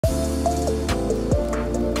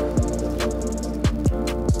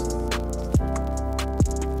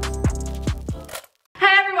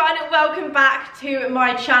everyone, welcome back to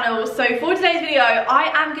my channel. So for today's video,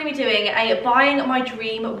 I am going to be doing a buying my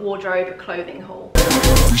dream wardrobe clothing haul.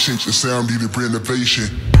 Appreciate your sound, need a renovation.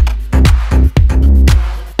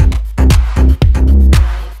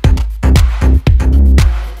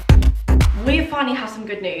 We finally have some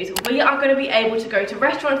good news. We are going to be able to go to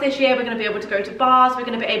restaurants this year, we're going to be able to go to bars, we're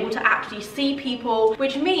going to be able to actually see people,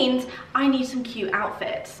 which means I need some cute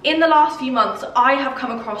outfits. In the last few months, I have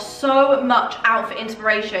come across so much outfit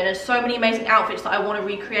inspiration and so many amazing outfits that I want to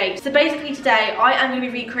recreate. So basically today, I am going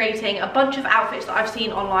to be recreating a bunch of outfits that I've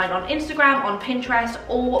seen online on Instagram, on Pinterest,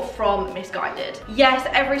 all from Missguided. Yes,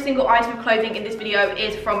 every single item of clothing in this video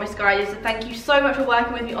is from Missguided, so thank you so much for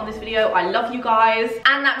working with me on this video. I love you guys.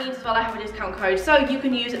 And that means as well I have a discount code, so you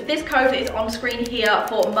can use this code that is on screen here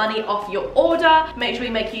for money off your order. Make sure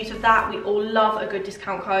you make use of that. We all love a good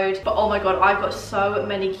discount code. But oh my god, I've got so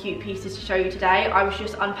many cute pieces to show you today. I was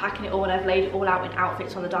just unpacking it all and I've laid it all out in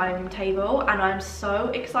outfits on the dining room table, and I'm so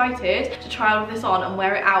excited to try all of this on and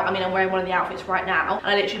wear it out. I mean, I'm wearing one of the outfits right now, and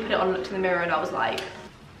I literally put it on, looked in the mirror, and I was like,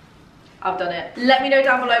 I've done it. Let me know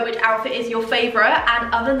down below which outfit is your favorite,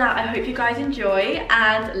 and other than that, I hope you guys enjoy,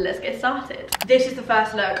 and let's get started. This is the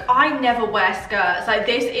first look. I never wear skirts. Like,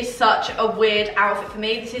 this is such a weird outfit for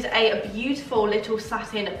me. This is a beautiful little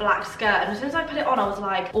satin black skirt, and as soon as I put it on, I was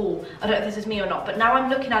like, oh, I don't know if this is me or not, but now I'm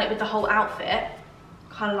looking at it with the whole outfit,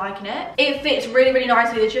 kind of liking it. It fits really, really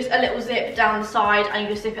nicely. There's just a little zip down the side, and you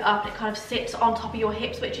just zip it up, and it kind of sits on top of your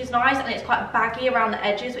hips, which is nice, and it's quite baggy around the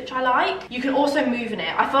edges, which I like. You can also move in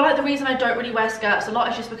it. I feel like the reason I don't really wear skirts a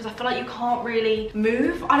lot is just because I feel like you can't really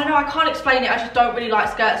move. I don't know, I can't explain it. I just don't really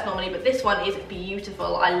like skirts normally, but this one is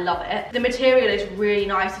beautiful. I love it. The material is really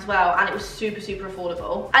nice as well, and it was super, super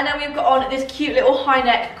affordable. And then we've got on this cute little high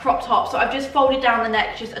neck crop top. So I've just folded down the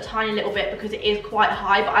neck just a tiny little bit because it is quite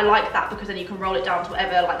high, but I like that because then you can roll it down to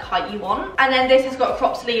whatever like height you want. And then this has got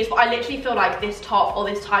crop sleeves, but I literally feel like this top or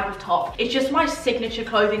this type of top is just my signature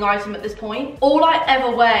clothing item at this point. All I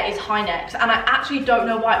ever wear is high necks, and I actually don't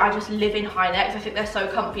know why. I just live in high necks. I think they're so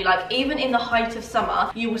comfy. Like, even in the height of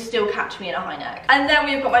summer, you will still catch me in a high neck. And then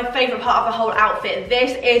we've got my favorite part of the whole outfit.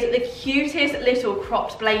 This is the cutest little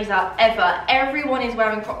cropped blazer ever. Everyone is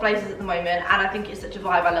wearing crop blazers at the moment, and I think it's such a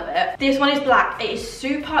vibe. I love it. This one is black. It is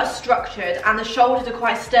super structured, and the shoulders are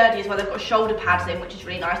quite sturdy as well. They've got shoulder pads in, which is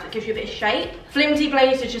really nice. It gives you a bit of shape. Flimsy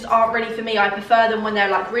blazers just aren't really for me. I prefer them when they're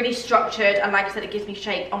like really structured, and like I said, it gives me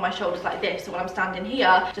shape on my shoulders like this, so when I'm standing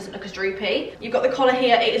here it doesn't look as droopy. You've got the collar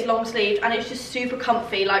here. It is long sleeved, and it's just super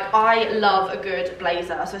comfy. Like, I love a good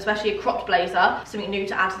blazer, so especially a cropped blazer, something new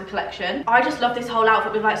to add to the collection. I just love this whole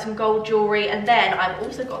outfit with like some gold jewelry, and then I've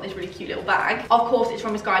also got this really cute little bag. Of course, it's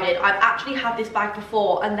from Missguided. I've actually had this bag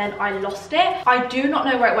before, and then I lost it. I do not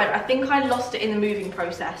know where it went. I think I lost it in the moving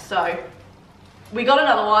process, so we got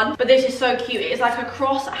another one. But this is so cute. It is like a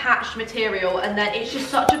cross-hatched material, and then it's just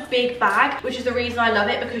such a big bag, which is the reason I love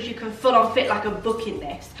it, because you can full on fit like a book in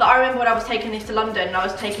this. Like, I remember when I was taking this to London, and I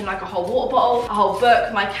was taking like a whole water bottle, a whole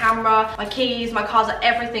book, my camera, my keys, my cards, like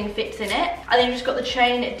everything fits in it. And then you've just got the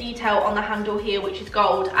chain detail on the handle here, which is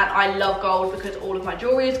gold, and I love gold because all of my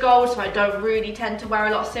jewelry is gold, so I don't really tend to wear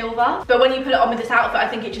a lot of silver. But when you put it on with this outfit, I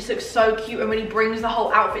think it just looks so cute and really brings the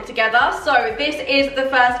whole outfit together. So this is the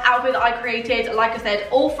first outfit that I created. Like I said,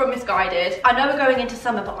 all from Missguided. I know we're going into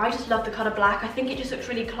summer, but I just love the colour black. I think it just looks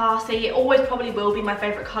really classy. It always probably will be my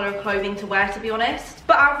favourite colour of clothing to wear, to be honest.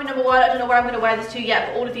 But outfit number one, I don't know where I'm going to wear this to yet,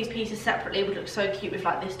 but all of these pieces separately would look so cute with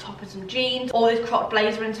like this top and some jeans, or this cropped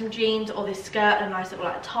blazer and some jeans, or this skirt and a nice little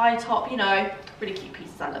like tie top, you know. Really cute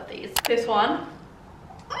pieces. I love these. This one,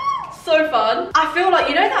 so fun. I feel like,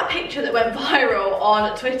 you know that picture that went viral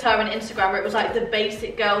on Twitter and Instagram where it was like the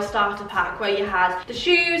basic girl starter pack, where you had the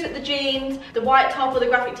shoes, the jeans, the white top or the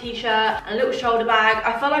graphic t-shirt, and a little shoulder bag?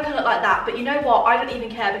 I feel like I look like that, but you know what, I don't even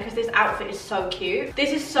care because this outfit is so cute.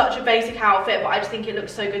 This is such a basic outfit, but I just think it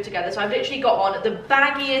looks so good together. So I've literally got on the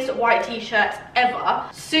baggiest white t-shirts ever.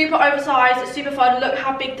 Super oversized, super fun. Look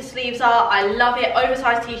how big the sleeves are. I love it.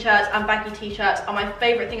 Oversized t-shirts and baggy t-shirts are my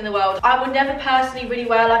favorite thing in the world. I would never personally really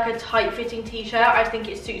wear like a tight fitting t-shirt. I think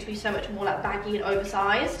it suits me so much more like baggy and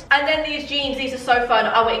oversized. And then these jeans, these are so fun.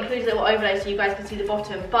 I will include a little overlay so you guys can see the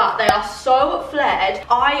bottom, but they are so flared.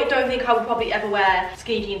 I don't think I would probably ever wear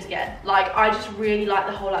skinny jeans again. Like, I just really like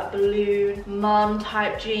the whole like balloon mum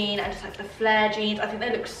type jean, and just like the flare jeans. I think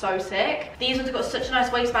they look so sick. These ones have got such a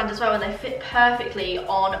nice waistband as well, and they fit perfectly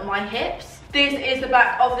on my hips. This is the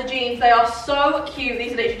back of the jeans. They are so cute.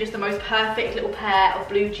 These are literally just the most perfect little pair of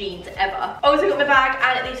blue jeans ever. Also got my bag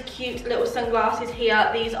and these cute little sunglasses here.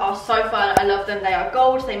 These are so fun. I love them. They are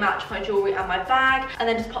gold. They match my jewelry and my bag. And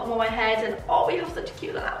then just pop them on my head and oh, we have such a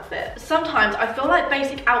cute little outfit. Sometimes I feel like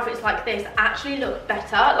basic outfits like this actually look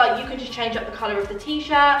better. Like you can just change up the colour of the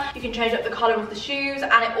t-shirt, you can change up the colour of the shoes,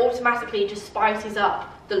 and it automatically just spices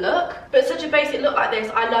up the look. But such a basic look like this,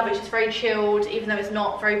 I love it. It's just very chilled, even though it's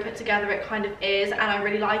not very put together, it kind of is, and I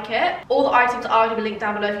really like it. All the items are going to be linked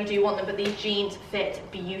down below if you do want them, but these jeans fit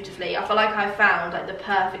beautifully. I feel like I found like the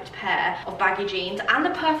perfect pair of baggy jeans and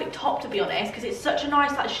the perfect top, to be honest, because it's such a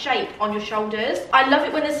nice like shape on your shoulders. I love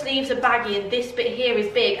it when the sleeves are baggy and this bit here is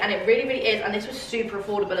big, and it really is, and this was super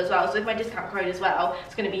affordable as well, so with my discount code as well,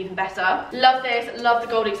 it's going to be even better. Love this, love the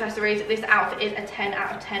gold accessories. This outfit is a 10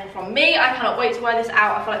 out of 10 from me. I cannot wait to wear this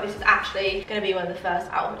out. I feel like this is actually going to be one of the first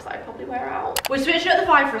outfits that I probably wear out. We're switching up the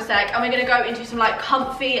vibe for a sec, and we're going to go into some like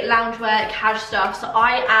comfy loungewear cash stuff. So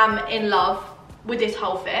I am in love with this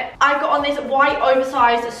whole fit. I've got on this white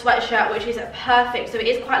oversized sweatshirt, which is perfect. So it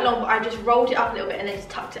is quite long, but I just rolled it up a little bit and then just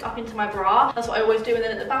tucked it up into my bra. That's what I always do. And then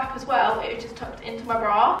at the back as well, it was just tucked into my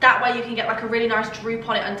bra. That way you can get like a really nice droop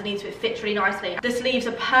on it underneath, so it fits really nicely. The sleeves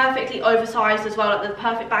are perfectly oversized as well, like the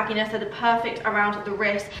perfect bagginess, they're the perfect around the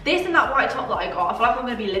wrist. This and that white top that I got, I feel like I'm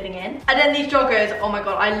going to be living in. And then these joggers, oh my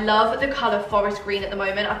god, I love the colour forest green at the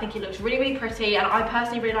moment. I think it looks really pretty, and I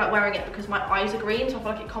personally really like wearing it because my eyes are green, so I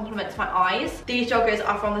feel like it complements my eyes. These joggers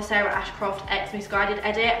are from the Sarah Ashcroft X Missguided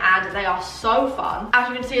edit, and they are so fun. As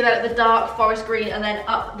you can see, they're the dark forest green, and then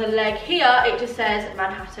up the leg here it just says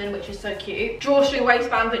Manhattan, which is so cute. Drawstring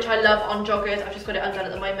waistband, which I love on joggers. I've just got it undone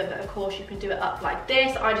at the moment, but of course you can do it up like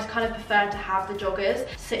this. I just kind of prefer to have the joggers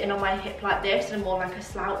sitting on my hip like this and more like a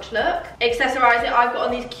slouch look. Accessorize it, I've got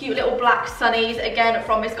on these cute little black sunnies, again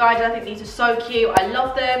from Missguided. I think these are so cute, I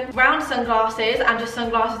love them. Round sunglasses, and just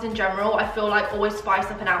sunglasses in general, I feel like always spice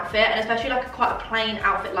up an outfit, and especially like quite a plain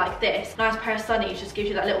outfit like this. Nice pair of sunnies just gives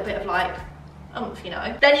you that little bit of like you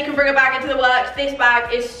know. Then you can bring a bag into the works. This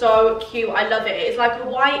bag is so cute, I love it. It's like a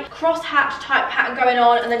white crosshatch type pattern going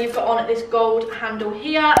on, and then you've got on this gold handle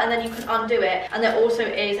here, and then you can undo it, and there also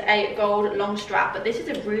is a gold long strap. But this is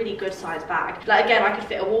a really good size bag. Like again, I could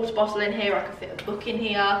fit a water bottle in here, I could fit a book in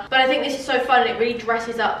here, but I think this is so fun and it really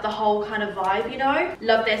dresses up the whole kind of vibe, you know.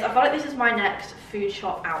 Love this. I feel like this is my next food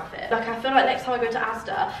shop outfit. Like I feel like next time I go to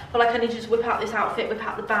Asda, I feel like I need to just whip out this outfit, whip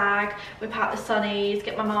out the bag, whip out the sunnies,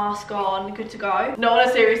 get my mask on, good to go. Not on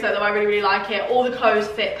a serious note though, I really like it. All the clothes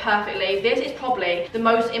fit perfectly. This is probably the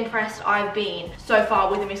most impressed I've been so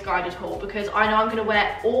far with the Missguided haul, because I know I'm going to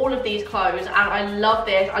wear all of these clothes, and I love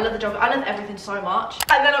this. I love the jogger. I love everything so much.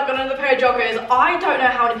 And then I've got another pair of joggers. I don't know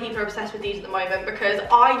how many people are obsessed with these at the moment, because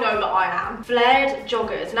I know that I am. Flared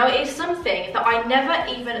joggers. Now it is something that I never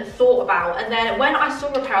even thought about, and then when I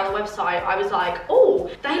saw a pair on the website, I was like, oh,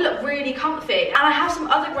 they look really comfy. And I have some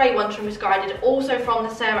other grey ones from Missguided, also from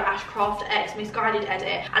the Sarah Ashcroft X Missguided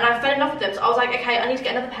edit, and I fell in love with them, so I was like, okay, I need to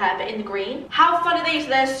get another pair, but in the green. How fun are these?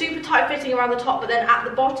 They're super tight fitting around the top, but then at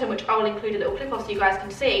the bottom, which I will include a little clip of so you guys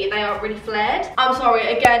can see, they are really flared. I'm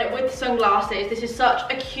sorry, again, with the sunglasses, this is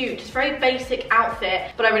such a cute, just very basic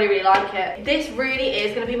outfit, but I really like it. This really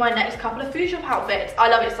is going to be my next couple of food shop outfits. I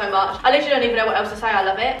love it so much. I literally don't even know what else to say. I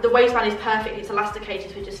love it. The waistband is perfect. It's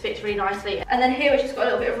elasticated, so it just fits really nicely. And then here, it's just got a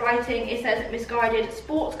little bit of writing. It says Missguided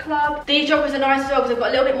Sports Club. These joggers are nice as well because they've got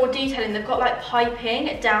a little bit more detailing. They've got like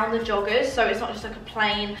piping down the joggers, so it's not just like a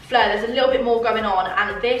plain flare. There's a little bit more going on,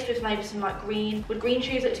 and this with maybe some like green. Would green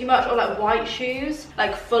shoes look too much, or like white shoes,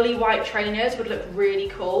 like fully white trainers would look really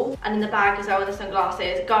cool. And in the bag as well with the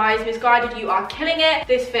sunglasses. Guys, Missguided, you are killing it.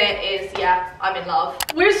 This fit is, yeah, I'm in love.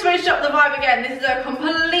 We've switched up the vibe again. This is a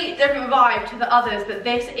complete different vibe to the others, but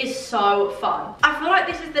this is so fun. I feel like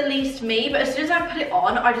this is the least me, but as soon as I put it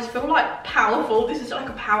on, I just feel like powerful. This is like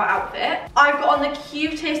a power outfit. I've got on the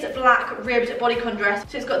cutest black ribbed bodycon dress.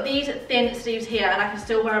 So it's got these thin sleeves here, and I can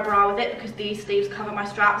still wear a bra with it because these sleeves cover my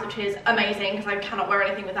straps, which is amazing because I cannot wear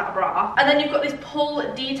anything without a bra. And then you've got this pull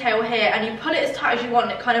detail here, and you pull it as tight as you want,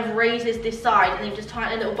 and it kind of raises this side, and then you just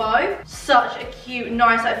tighten a little bow. Such a cute,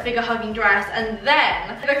 nice, like figure hugging dress. And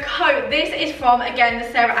then the coat, this is from, again,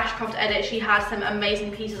 the Sarah Ashcroft edit. She has some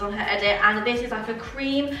amazing pieces on her edit, and this is like a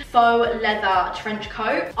cream faux leather trench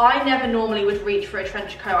coat. I never normally would reach for a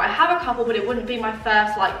trench coat. I have a couple, but it wouldn't be my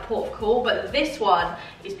first like port of call, but this one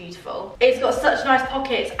is beautiful. It's got such nice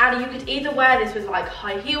pockets, and you could either wear this with like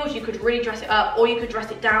high heels, you could really dress it up, or you could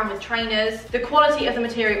dress it down with trainers. The quality of the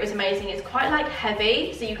material is amazing. It's quite like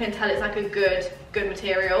heavy, so you can tell it's like a good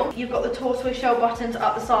material. You've got the tortoise shell buttons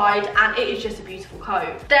up the side, and it is just a beautiful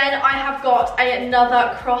coat. Then I have got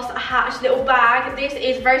another cross-hatched little bag. This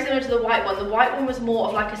is very similar to the white one. The white one was more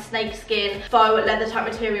of like a snakeskin faux leather type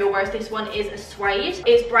material, whereas this one is a suede.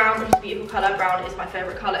 It's brown, which is a beautiful colour. Brown is my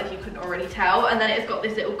favourite colour, if you couldn't already tell. And then it's got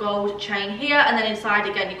this little gold chain here, and then inside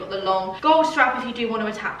again you've got the long gold strap if you do want to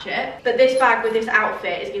attach it. But this bag with this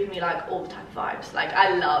outfit is giving me like all the type of vibes. Like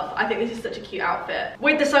I think this is such a cute outfit.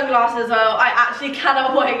 With the sunglasses though, I actually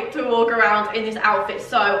cannot wait to walk around in this outfit.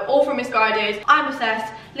 So all from Missguided. I'm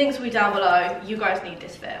obsessed. Links will be down below. You guys need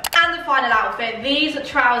this fit. And the final outfit. These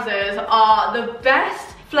trousers are the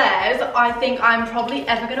best flares I think I'm probably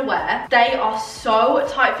ever gonna wear. They are so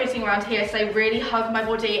tight fitting around here, so they really hug my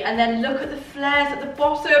body. And then look at the flares at the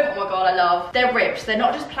bottom. Oh my god, I love. They're ripped. They're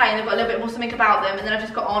not just plain, they've got a little bit more something about them. And then I've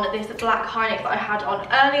just got on this black high neck that I had on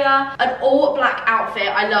earlier. An all black outfit.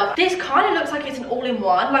 I love. This kind of looks like it's an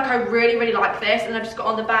all-in-one. Like I really like this. And I've just got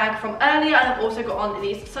on the bag from earlier, and I've also got on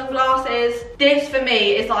these sunglasses. This for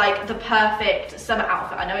me is like the perfect summer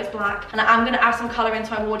outfit. I know it's black, and I'm gonna add some color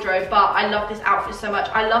into my wardrobe, but I love this outfit so much.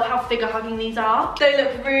 I love how figure hugging these are. They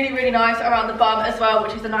look really nice around the bum as well,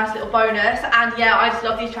 which is a nice little bonus. And yeah, I just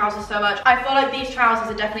love these trousers so much. I feel like these trousers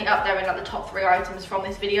are definitely up there in like the top 3 items from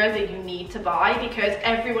this video that you need to buy, because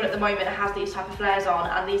everyone at the moment has these type of flares on,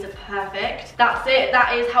 and these are perfect. That's it.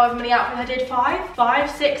 That is however many outfits I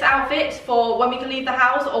did. 6 outfits for when we can leave the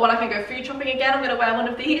house, or when I can go food shopping again. I'm gonna wear one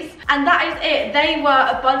of these. And that is it. They were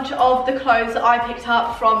a bunch of the clothes that I picked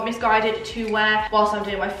up from Missguided to wear whilst I'm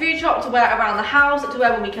doing my food shop, to wear around the house, to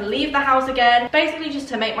wear when we can leave the house again, basically just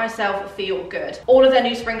to make myself feel good. All of their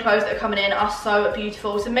new spring clothes that are coming in are so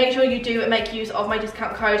beautiful, so make sure you do make use of my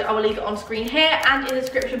discount code. I will leave it on screen here and in the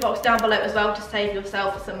description box down below as well, to save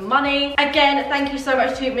yourself some money. Again, thank you so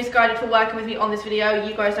much to Missguided for working with me on this video.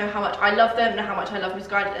 You guys know how much I love them and how much I love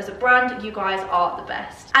Missguided as a brand. You guys are the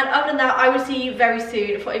best. And other than that, I will see you very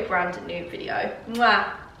soon for a brand new video.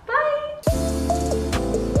 Mwah. Bye.